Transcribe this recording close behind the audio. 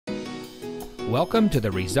Welcome to the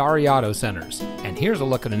Razzari Auto Centers, and here's a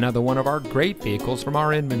look at another one of our great vehicles from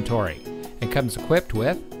our inventory. It comes equipped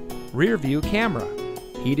with rear view camera,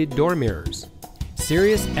 heated door mirrors,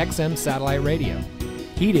 Sirius XM satellite radio,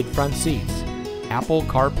 heated front seats, Apple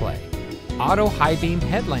CarPlay, auto high beam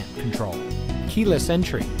headlamp control, keyless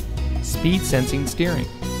entry, speed sensing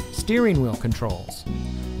steering wheel controls,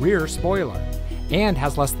 rear spoiler, and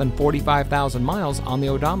has less than 45,000 miles on the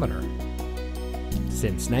odometer.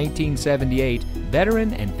 Since 1978,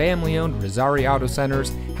 veteran and family-owned Razzari Auto Centers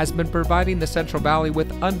has been providing the Central Valley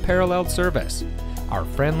with unparalleled service. Our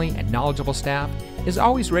friendly and knowledgeable staff is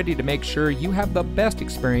always ready to make sure you have the best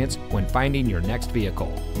experience when finding your next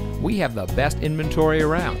vehicle. We have the best inventory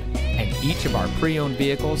around, and each of our pre-owned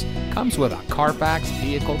vehicles comes with a Carfax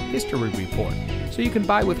Vehicle History Report, so you can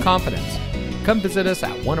buy with confidence. Come visit us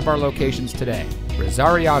at one of our locations today.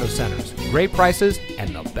 Razzari Auto Centers, great prices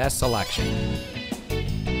and the best selection.